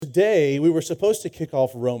today we were supposed to kick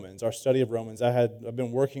off Romans, our study of Romans. I've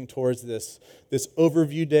been working towards this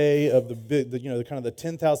overview day of the kind of the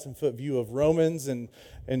 10,000-foot view of Romans, and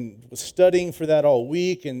was studying for that all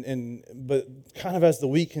week. But kind of as the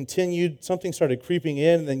week continued, something started creeping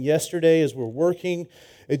in. And then yesterday, as we're working,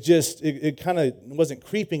 it kind of wasn't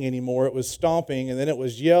creeping anymore. It was stomping, and then it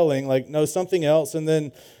was yelling like, no, something else. And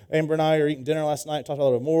then Amber and I are eating dinner last night, talked a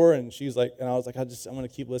little bit more, and she's like, and I was like, I'm going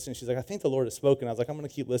to keep listening. She's like, I think the Lord has spoken. I was like, I'm going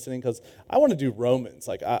to keep listening because I want to do Romans.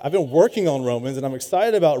 Like, I've been working on Romans, and I'm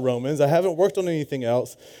excited about Romans. I haven't worked on anything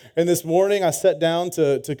else. And this morning, I sat down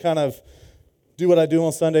to kind of do what I do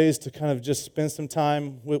on Sundays, to kind of just spend some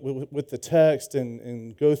time with the text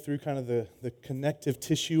and go through kind of the connective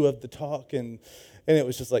tissue of the talk. And it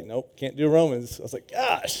was just like, nope, can't do Romans. I was like,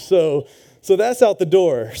 gosh. So that's out the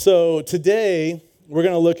door. So today, we're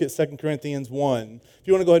going to look at 2 Corinthians 1. If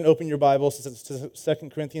you want to go ahead and open your Bible to 2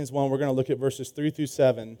 Corinthians 1, we're going to look at verses 3 through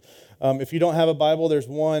 7. If you don't have a Bible, there's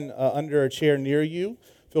one under a chair near you.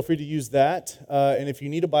 Feel free to use that. And if you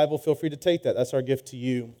need a Bible, feel free to take that. That's our gift to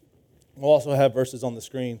you. We'll also have verses on the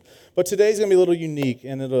screen. But today's going to be a little unique,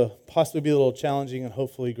 and it'll possibly be a little challenging and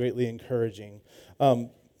hopefully greatly encouraging.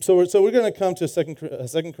 So we're going to come to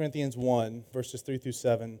 2 Corinthians 1, verses 3 through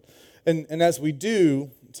 7. And as we do,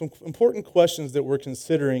 some important questions that we're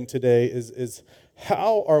considering today is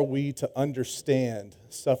how are we to understand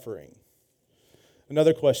suffering?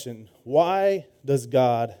 Another question, why does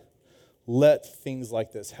God let things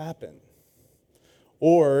like this happen?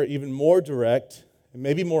 Or even more direct, and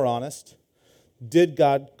maybe more honest, did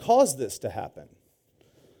God cause this to happen?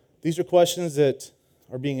 These are questions that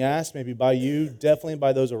are being asked maybe by you, definitely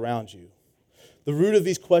by those around you. The root of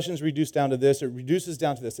these questions reduces down to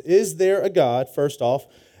this. Is there a God, first off,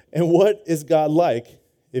 and what is God like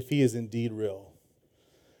if he is indeed real?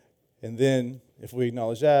 And then, if we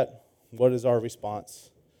acknowledge that, what is our response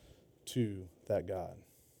to that God?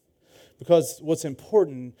 Because what's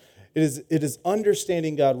important it is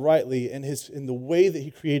understanding God rightly in the way that he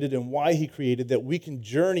created and why he created, that we can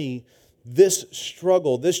journey this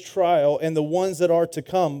struggle, this trial, and the ones that are to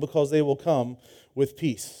come, because they will come with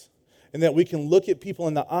peace. And that we can look at people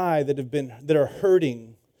in the eye that are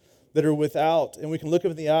hurting, that are without, and we can look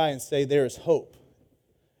them in the eye and say, there is hope.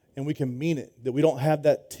 And we can mean it, that we don't have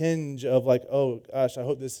that tinge of like, oh gosh, I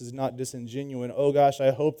hope this is not disingenuous. Oh gosh,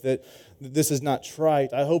 I hope that this is not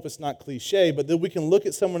trite. I hope it's not cliche, but that we can look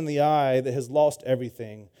at someone in the eye that has lost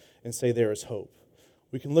everything and say, there is hope.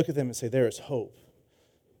 We can look at them and say, there is hope.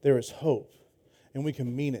 There is hope. And we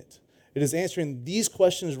can mean it. It is answering these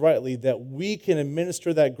questions rightly that we can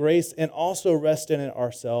administer that grace and also rest in it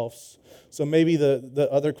ourselves. So maybe the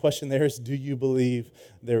other question there is, do you believe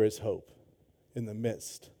there is hope in the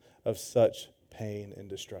midst of such pain and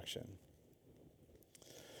destruction?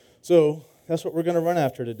 So that's what we're going to run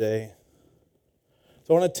after today.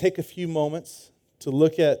 So I want to take a few moments to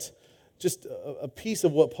look at just a piece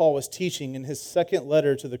of what Paul was teaching in his second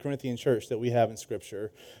letter to the Corinthian church that we have in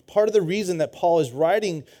Scripture. Part of the reason that Paul is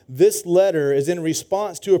writing this letter is in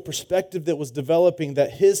response to a perspective that was developing,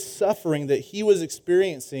 that his suffering that he was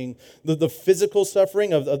experiencing, the physical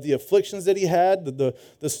suffering of the afflictions that he had,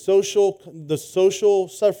 the social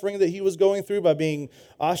suffering that he was going through by being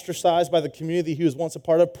ostracized by the community he was once a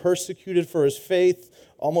part of, persecuted for his faith,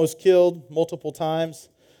 almost killed multiple times,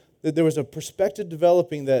 that there was a perspective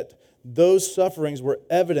developing that those sufferings were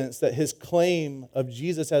evidence that his claim of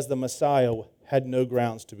Jesus as the Messiah had no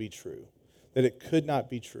grounds to be true, that it could not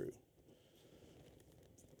be true.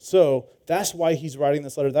 So that's why he's writing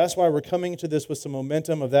this letter. That's why we're coming to this with some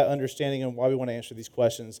momentum of that understanding and why we want to answer these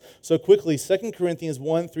questions. So quickly, 2 Corinthians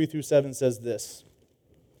 1, 3 through 7 says this.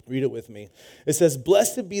 Read it with me. It says,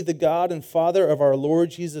 "Blessed be the God and Father of our Lord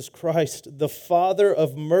Jesus Christ, the Father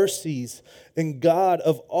of mercies and God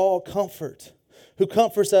of all comfort, who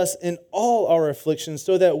comforts us in all our afflictions,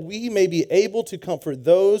 so that we may be able to comfort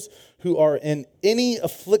those who are in any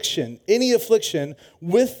affliction,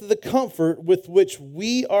 with the comfort with which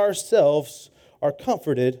we ourselves are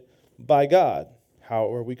comforted by God."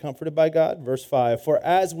 How are we comforted by God? Verse 5, "For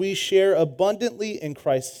as we share abundantly in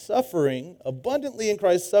Christ's suffering,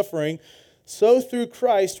 so through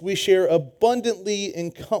Christ we share abundantly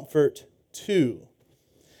in comfort too.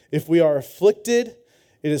 If we are afflicted,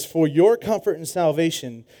 it is for your comfort and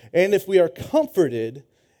salvation. And if we are comforted,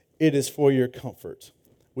 it is for your comfort,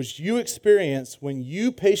 which you experience when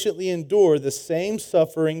you patiently endure the same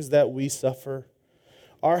sufferings that we suffer.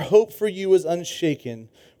 Our hope for you is unshaken,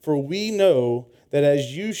 for we know that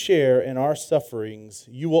as you share in our sufferings,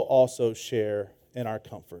 you will also share in our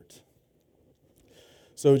comfort."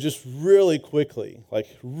 So just really quickly, what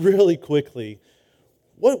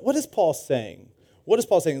is Paul saying? what is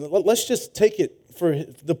Paul saying? Let's just take it for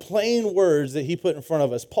the plain words that he put in front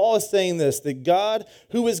of us. Paul is saying this, that God,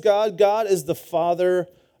 who is God? God is the Father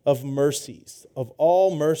of mercies, of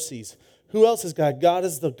all mercies. Who else is God? God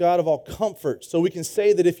is the God of all comfort. So we can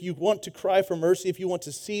say that if you want to cry for mercy, if you want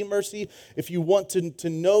to see mercy, if you want to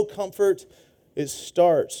know comfort, it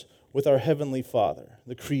starts with our Heavenly Father,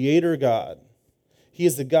 the Creator God. He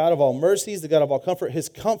is the God of all mercies, the God of all comfort. His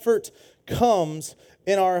comfort comes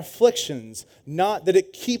in our afflictions, not that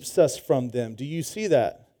it keeps us from them. Do you see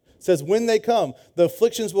that? It says when they come, the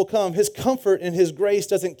afflictions will come. His comfort and His grace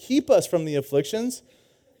doesn't keep us from the afflictions.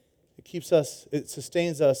 It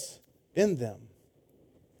sustains us in them.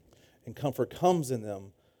 And comfort comes in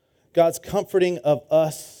them. God's comforting of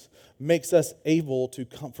us makes us able to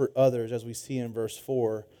comfort others, as we see in verse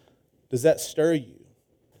 4. Does that stir you?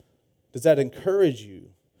 Does that encourage you?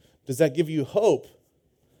 Does that give you hope?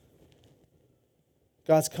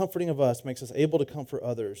 God's comforting of us makes us able to comfort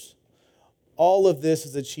others. All of this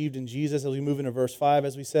is achieved in Jesus. As we move into verse 5,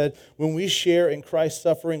 as we said, when we share in Christ's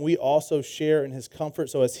suffering, we also share in His comfort.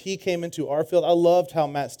 So as He came into our field, I loved how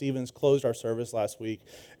Matt Stevens closed our service last week.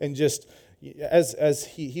 And just as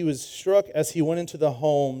he was struck as he went into the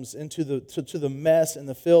homes, into the mess and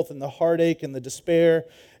the filth and the heartache and the despair,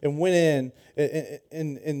 and went in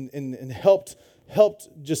and helped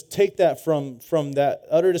just take that from that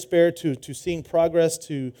utter despair to seeing progress,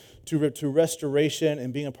 to restoration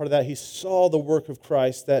and being a part of that. He saw the work of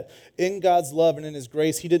Christ, that in God's love and in His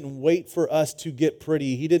grace, He didn't wait for us to get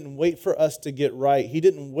pretty. He didn't wait for us to get right. He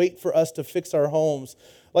didn't wait for us to fix our homes.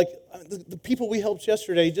 Like the people we helped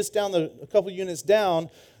yesterday, just down a couple units down,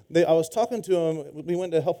 I was talking to them. We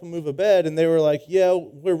went to help them move a bed, and they were like, "Yeah,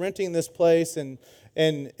 we're renting this place," and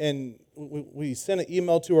we sent an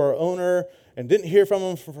email to our owner and didn't hear from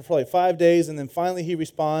him for like 5 days, and then finally he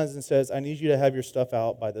responds and says, "I need you to have your stuff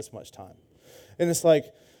out by this much time." And it's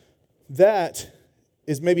like, that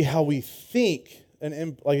is maybe how we think.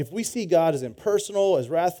 And like if we see God as impersonal, as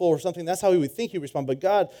wrathful or something, that's how we would think He would respond. But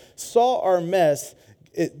God saw our mess.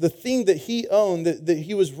 The thing that He owned, that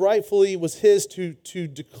He was rightfully was His to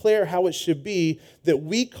declare how it should be, that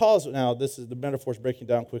we caused. Now, this is the metaphor's breaking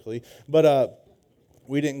down quickly, but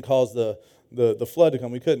we didn't cause the flood to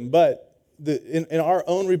come. We couldn't. But in our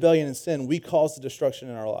own rebellion and sin, we caused the destruction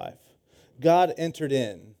in our life. God entered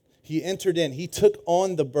in. He entered in. He took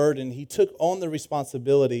on the burden. He took on the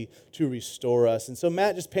responsibility to restore us. And so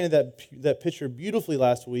Matt just painted that picture beautifully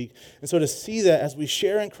last week. And so to see that as we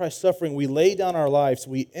share in Christ's suffering, we lay down our lives.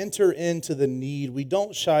 We enter into the need. We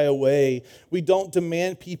don't shy away. We don't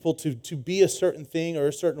demand people to be a certain thing or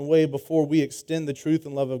a certain way before we extend the truth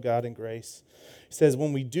and love of God and grace. He says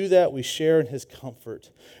when we do that, we share in His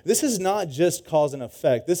comfort. This is not just cause and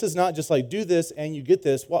effect. This is not just like do this and you get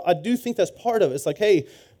this. Well, I do think that's part of it. It's like, hey,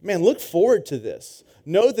 man, look forward to this.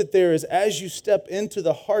 Know that there is, as you step into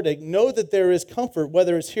the heartache, know that there is comfort,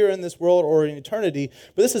 whether it's here in this world or in eternity.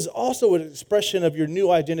 But this is also an expression of your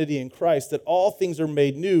new identity in Christ, that all things are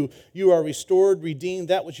made new. You are restored, redeemed.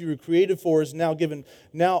 That which you were created for is now given,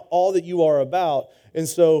 now all that you are about. And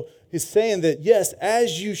so He's saying that, yes,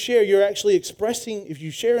 as you share, you're actually expressing, if you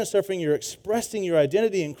share in suffering, you're expressing your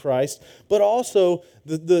identity in Christ, but also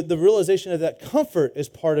the realization of that comfort is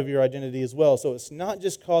part of your identity as well. So it's not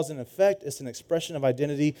just cause and effect, it's an expression of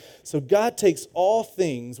identity. So God takes all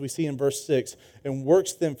things, we see in verse 6, and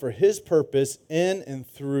works them for His purpose in and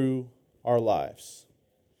through our lives.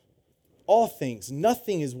 All things,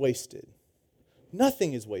 nothing is wasted.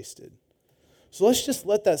 Nothing is wasted. So let's just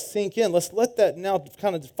let that sink in. Let's let that now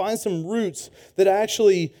kind of find some roots that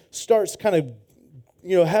actually starts kind of,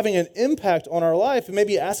 having an impact on our life, and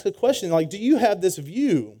maybe ask a question like, do you have this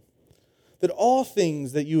view that all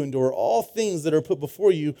things that you endure, all things that are put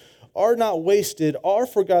before you are not wasted, are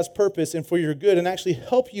for God's purpose and for your good, and actually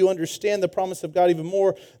help you understand the promise of God even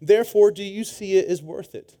more? Therefore, do you see it as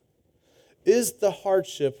worth it? Is the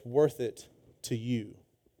hardship worth it to you?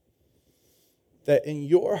 That in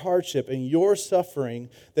your hardship, in your suffering,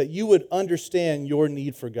 that you would understand your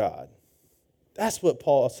need for God. That's what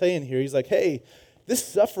Paul is saying here. He's like, hey, this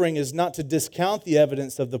suffering is not to discount the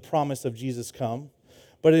evidence of the promise of Jesus come,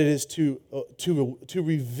 but it is to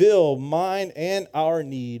reveal mine and our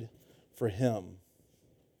need for Him.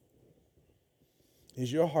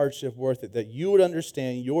 Is your hardship worth it? That you would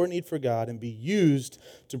understand your need for God and be used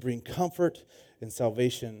to bring comfort and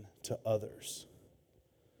salvation to others.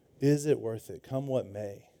 Is it worth it? Come what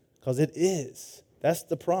may. Because it is. That's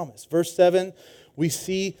the promise. Verse 7, we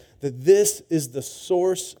see that this is the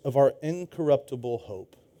source of our incorruptible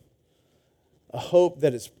hope. A hope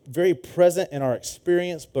that is very present in our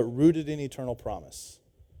experience, but rooted in eternal promise.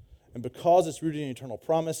 And because it's rooted in eternal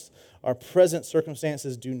promise, our present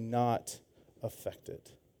circumstances do not affect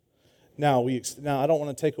it. Now, I don't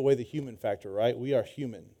want to take away the human factor, right? We are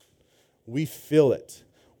human. We feel it.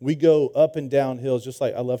 We go up and down hills, just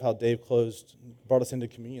like I love how Dave brought us into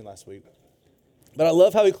communion last week. But I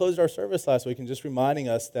love how he closed our service last week and just reminding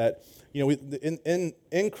us that,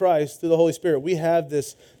 in Christ, through the Holy Spirit, we have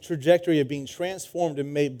this trajectory of being transformed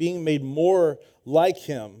and being made more like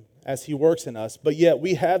him as he works in us. But yet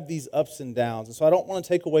we have these ups and downs. And so I don't want to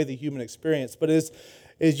take away the human experience, but as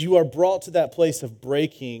you are brought to that place of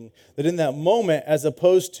breaking, that in that moment, as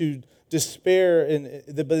opposed to despair,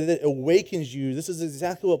 but it awakens you. This is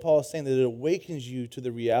exactly what Paul is saying, that it awakens you to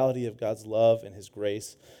the reality of God's love and his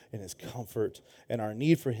grace and his comfort and our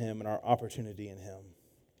need for him and our opportunity in him.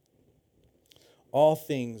 All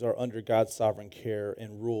things are under God's sovereign care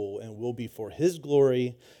and rule and will be for his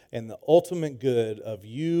glory and the ultimate good of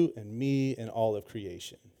you and me and all of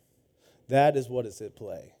creation. That is what is at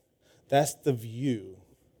play. That's the view.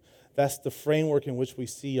 That's the framework in which we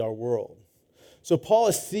see our world. So Paul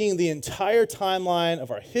is seeing the entire timeline of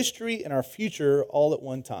our history and our future all at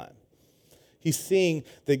one time. He's seeing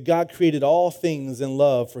that God created all things in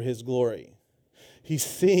love for his glory. He's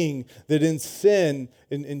seeing that in sin,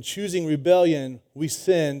 in choosing rebellion, we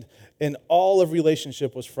sinned, and all of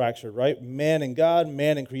relationship was fractured, right? Man and God,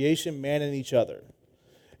 man and creation, man and each other.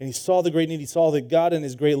 And he saw the great need. He saw that God in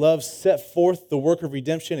his great love set forth the work of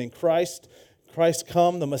redemption in Christ. Christ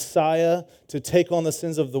come, the Messiah, to take on the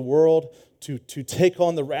sins of the world, to take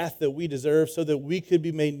on the wrath that we deserve so that we could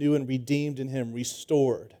be made new and redeemed in him,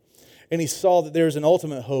 restored. And he saw that there is an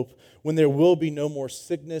ultimate hope when there will be no more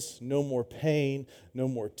sickness, no more pain, no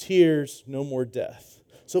more tears, no more death.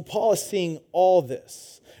 So Paul is seeing all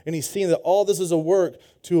this, and he's seeing that all this is a work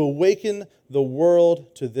to awaken the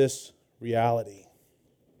world to this reality.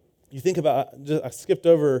 You think about, I skipped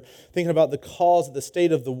over thinking about the cause of the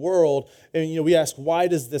state of the world, and we ask, why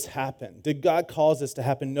does this happen? Did God cause this to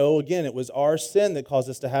happen? No, again, it was our sin that caused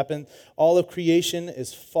this to happen. All of creation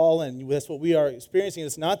is fallen. That's what we are experiencing.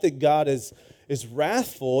 It's not that God is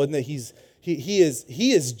wrathful and that He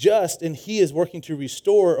is just, and he is working to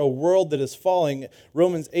restore a world that is falling.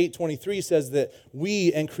 Romans 8:23 says that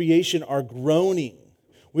we and creation are groaning.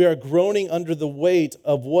 We are groaning under the weight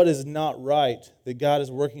of what is not right, that God is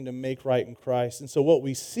working to make right in Christ. And so what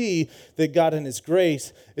we see, that God in his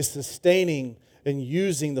grace is sustaining and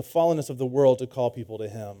using the fallenness of the world to call people to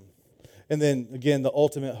him. And then again, the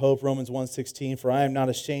ultimate hope, Romans 1:16, for I am not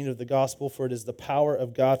ashamed of the gospel, for it is the power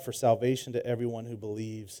of God for salvation to everyone who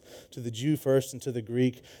believes. To the Jew first and to the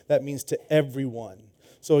Greek, that means to everyone.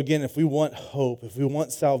 So again, if we want hope, if we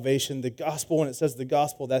want salvation, the gospel, when it says the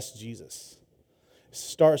gospel, that's Jesus. It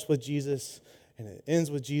starts with Jesus, and it ends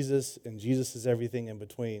with Jesus, and Jesus is everything in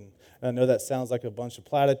between. And I know that sounds like a bunch of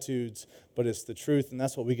platitudes, but it's the truth, and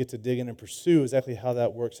that's what we get to dig in and pursue, exactly how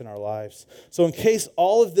that works in our lives. So in case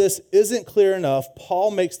all of this isn't clear enough,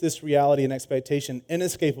 Paul makes this reality and expectation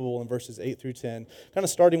inescapable in verses 8 through 10, kind of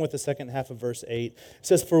starting with the second half of verse 8. It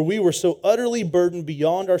says, for we were so utterly burdened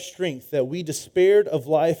beyond our strength that we despaired of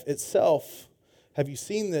life itself. Have you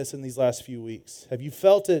seen this in these last few weeks? Have you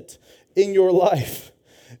felt it in your life?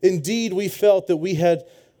 Indeed, we felt that we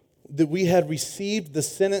had received the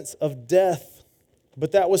sentence of death,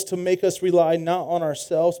 but that was to make us rely not on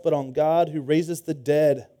ourselves, but on God who raises the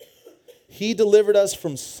dead. He delivered us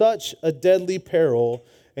from such a deadly peril,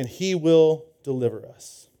 and he will deliver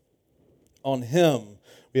us. On him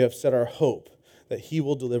we have set our hope that he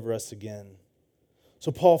will deliver us again.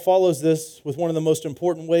 So Paul follows this with one of the most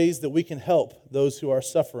important ways that we can help those who are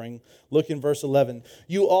suffering. Look in verse 11.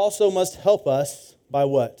 You also must help us by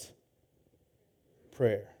what?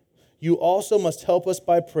 Prayer. You also must help us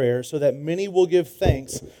by prayer so that many will give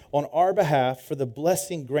thanks on our behalf for the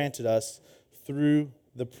blessing granted us through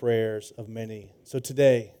the prayers of many. So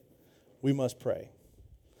today, we must pray.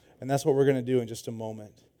 And that's what we're going to do in just a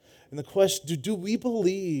moment. And the question, do we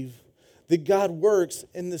believe that God works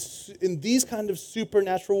in these kind of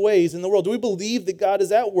supernatural ways in the world? Do we believe that God is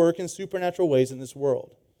at work in supernatural ways in this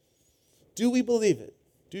world? Do we believe it?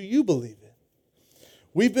 Do you believe it?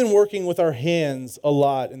 We've been working with our hands a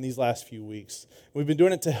lot in these last few weeks. We've been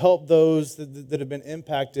doing it to help those that have been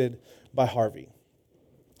impacted by Harvey.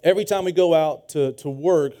 Every time we go out to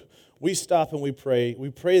work, we stop and we pray.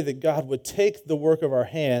 We pray that God would take the work of our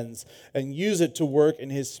hands and use it to work in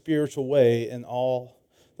his spiritual way in all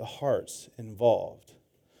the hearts involved.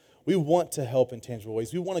 We want to help in tangible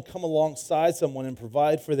ways. We want to come alongside someone and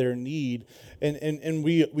provide for their need. And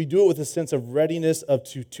we do it with a sense of readiness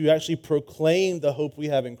to actually proclaim the hope we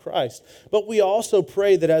have in Christ. But we also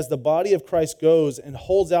pray that as the body of Christ goes and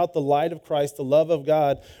holds out the light of Christ, the love of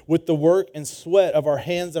God, with the work and sweat of our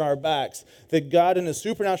hands and our backs, that God in a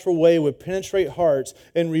supernatural way would penetrate hearts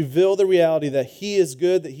and reveal the reality that He is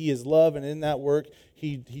good, that He is love, and in that work,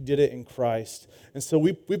 He did it in Christ. And so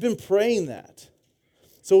we've been praying that.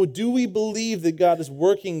 So do we believe that God is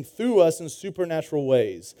working through us in supernatural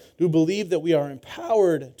ways? Do we believe that we are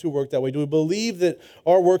empowered to work that way? Do we believe that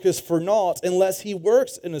our work is for naught unless He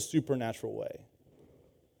works in a supernatural way?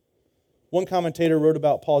 One commentator wrote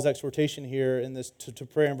about Paul's exhortation here in this to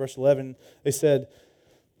prayer in verse 11. They said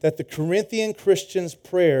that the Corinthian Christians'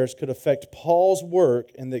 prayers could affect Paul's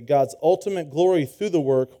work and that God's ultimate glory through the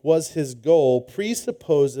work was his goal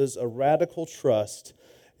presupposes a radical trust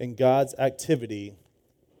in God's activity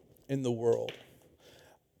in the world.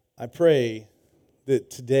 I pray that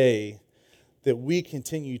today that we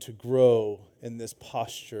continue to grow in this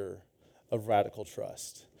posture of radical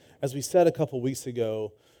trust. As we said a couple weeks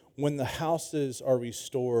ago, when the houses are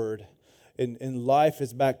restored and life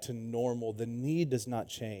is back to normal, the need does not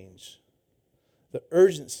change. The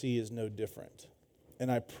urgency is no different.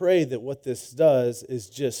 And I pray that what this does is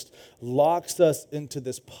just locks us into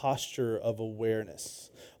this posture of awareness,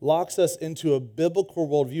 locks us into a biblical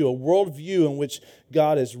worldview, a worldview in which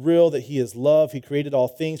God is real, that He is love, He created all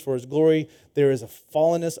things for His glory. There is a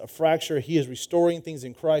fallenness, a fracture. He is restoring things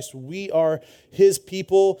in Christ. We are His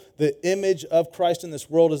people. The image of Christ in this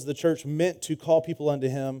world is the church meant to call people unto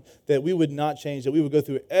Him, that we would not change, that we would go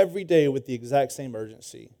through every day with the exact same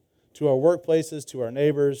urgency. To our workplaces, to our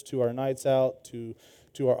neighbors, to our nights out, to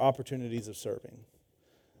our opportunities of serving.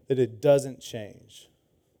 That it doesn't change.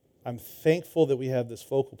 I'm thankful that we have this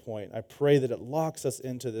focal point. I pray that it locks us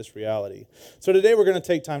into this reality. So today we're going to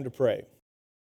take time to pray.